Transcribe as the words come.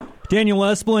Daniel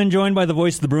Estevan, joined by the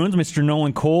voice of the Bruins, Mr.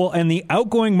 Nolan Cole, and the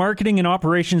outgoing marketing and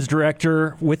operations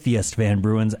director with the Estevan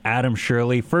Bruins, Adam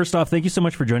Shirley. First off, thank you so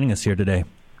much for joining us here today.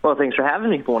 Well, thanks for having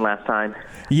me for one last time.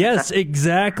 Yes,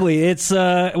 exactly. It's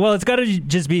got to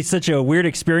just be such a weird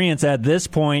experience at this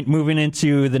point, moving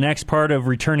into the next part of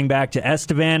returning back to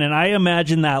Estevan. And I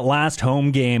imagine that last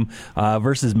home game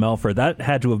versus Melfort, that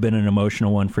had to have been an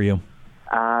emotional one for you.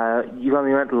 You got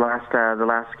me right. The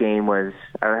last game was,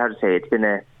 how to say, it's been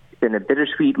a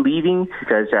bittersweet leaving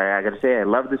because I got to say I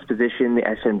love this position. The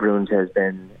Estevan Bruins has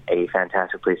been a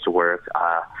fantastic place to work.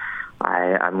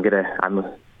 I'm gonna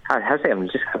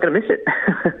miss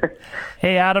it.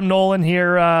 Hey, Adam, Nolan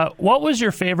here. What was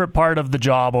your favorite part of the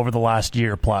job over the last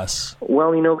year plus?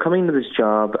 Well, coming to this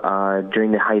job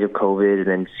during the height of COVID and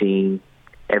then seeing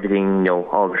everything,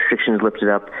 all restrictions lifted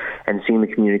up and seeing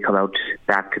the community come out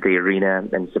back to the arena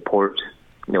and support,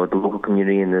 the local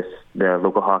community and the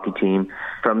local hockey team.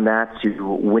 From that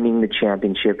to winning the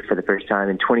championship for the first time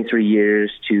in 23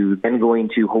 years to then going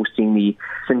to hosting the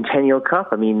Centennial Cup.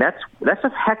 I mean, that's a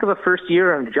heck of a first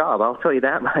year on the job, I'll tell you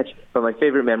that much. But my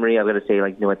favorite memory, I've got to say,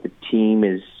 the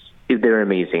team they're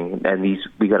amazing, and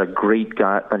we got a great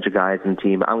bunch of guys in the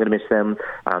team. I'm going to miss them.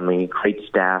 Great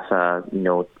staff,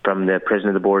 from the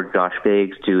president of the board, Josh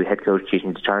Biggs, to head coach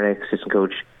Jason Tatarnik, assistant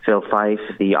coach Phil Fife,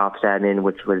 the ops admin,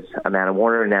 which was Amanda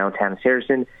Warner, now Tanis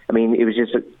Harrison. I mean, it was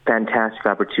just a fantastic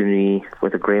opportunity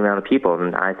with a great amount of people,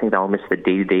 and I think I'll miss the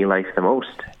day-to-day life the most.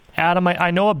 Adam,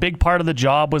 I know a big part of the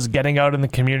job was getting out in the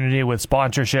community with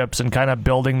sponsorships and kind of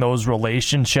building those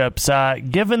relationships.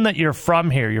 Given that you're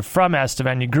from here, you're from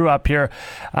Estevan, you grew up here,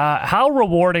 how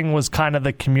rewarding was kind of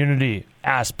the community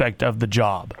aspect of the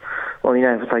job? Well,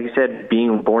 like you said,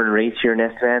 being born and raised here in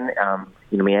Estevan,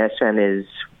 Estevan is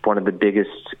one of the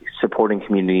biggest supporting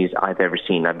communities I've ever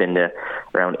seen. I've been to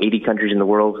around 80 countries in the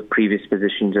world, previous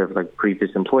positions of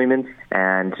previous employment,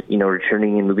 and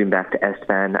returning and moving back to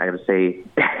Estevan, I got to say,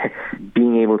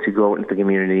 being able to go out into the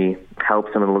community,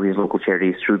 help some of these local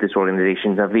charities through this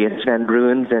organization of the Estevan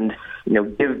Bruins, and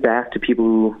give back to people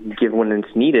who give when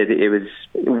it's needed. It was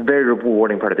a very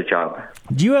rewarding part of the job.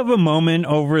 Do you have a moment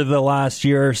over the last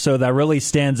year or so that really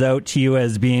stands out to you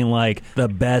as being like the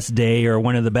best day or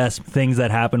one of the best things that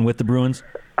happened with the Bruins?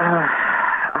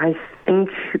 I think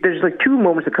there's two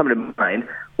moments that come to mind.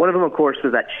 One of them, of course,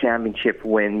 was that championship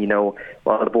when,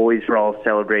 while the boys were all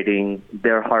celebrating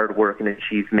their hard work and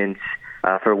achievements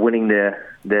for winning the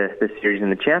series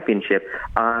and the championship.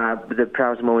 The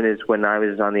proudest moment is when I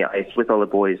was on the ice with all the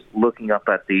boys looking up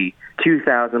at the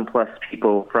 2,000 plus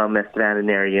people from Estevan and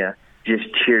area just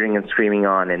cheering and screaming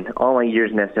on. And all my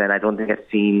years in Estevan, I don't think I've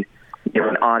seen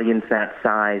an audience that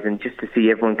size, and just to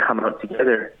see everyone come out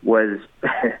together was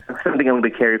something I'm going to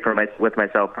carry with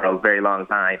myself for a very long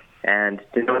time. And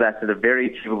to know that's a very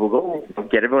achievable goal,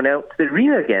 get everyone out to the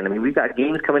arena again. I mean, we've got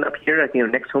games coming up here. I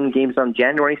think next home game's on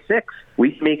January 6th.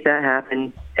 We can make that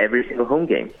happen every single home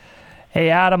game.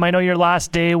 Hey, Adam, I know your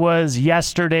last day was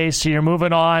yesterday, so you're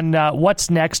moving on. What's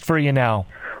next for you now?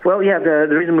 Well, yeah, the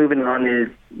reason moving on is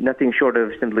nothing short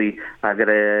of simply I've got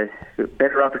a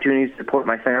better opportunity to support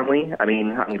my family. I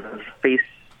mean, I'm going to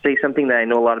say something that I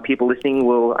know a lot of people listening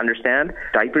will understand.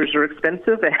 Diapers are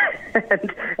expensive,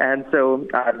 and so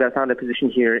I found a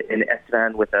position here in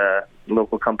Estevan with a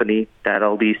local company that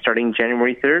I'll be starting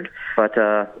January 3rd. But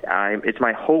it's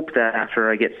my hope that after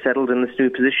I get settled in this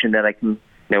new position that I can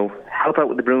help out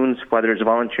with the Bruins, whether it's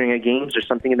volunteering at games or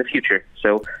something in the future.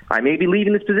 So I may be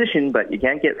leaving this position, but you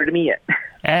can't get rid of me yet.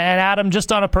 And Adam,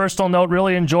 just on a personal note,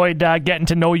 really enjoyed getting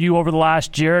to know you over the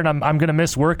last year, and I'm going to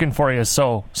miss working for you.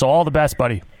 So all the best,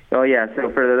 buddy. Oh, yeah.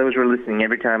 So for those who are listening,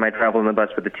 every time I travel on the bus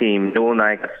with the team, Noel and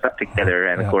I got stuck together.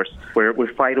 And, of course, we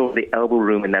fight over the elbow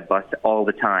room in that bus all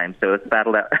the time. So it's a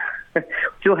battle that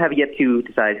still have yet to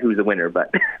decide who's the winner, but...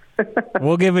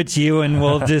 We'll give it to you, and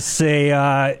we'll just say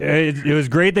it was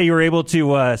great that you were able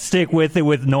to stick with it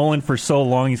with Nolan for so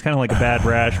long. He's kind of like a bad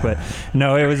rash, but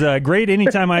no, it was great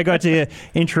anytime I got to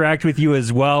interact with you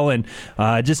as well, and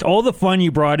just all the fun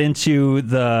you brought into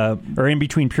in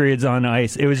between periods on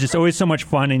ice. It was just always so much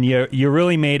fun, and you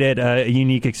really made it a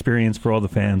unique experience for all the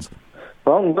fans.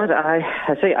 Well, but I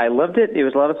say I loved it. It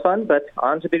was a lot of fun, but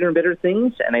on to bigger and better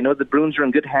things. And I know the Bruins are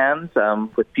in good hands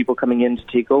with people coming in to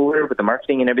take over with the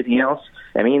marketing and everything else.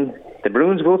 I mean, the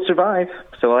Bruins will survive.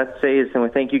 So let's say is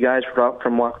thank you guys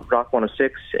from Rock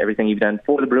 106, everything you've done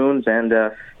for the Bruins and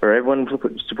for everyone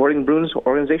supporting the Bruins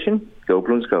organization. Go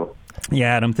Bruins, go.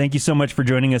 Yeah, Adam, thank you so much for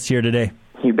joining us here today.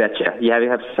 You betcha. Yeah,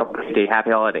 have yourself a great day. Happy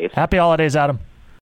holidays. Happy holidays, Adam.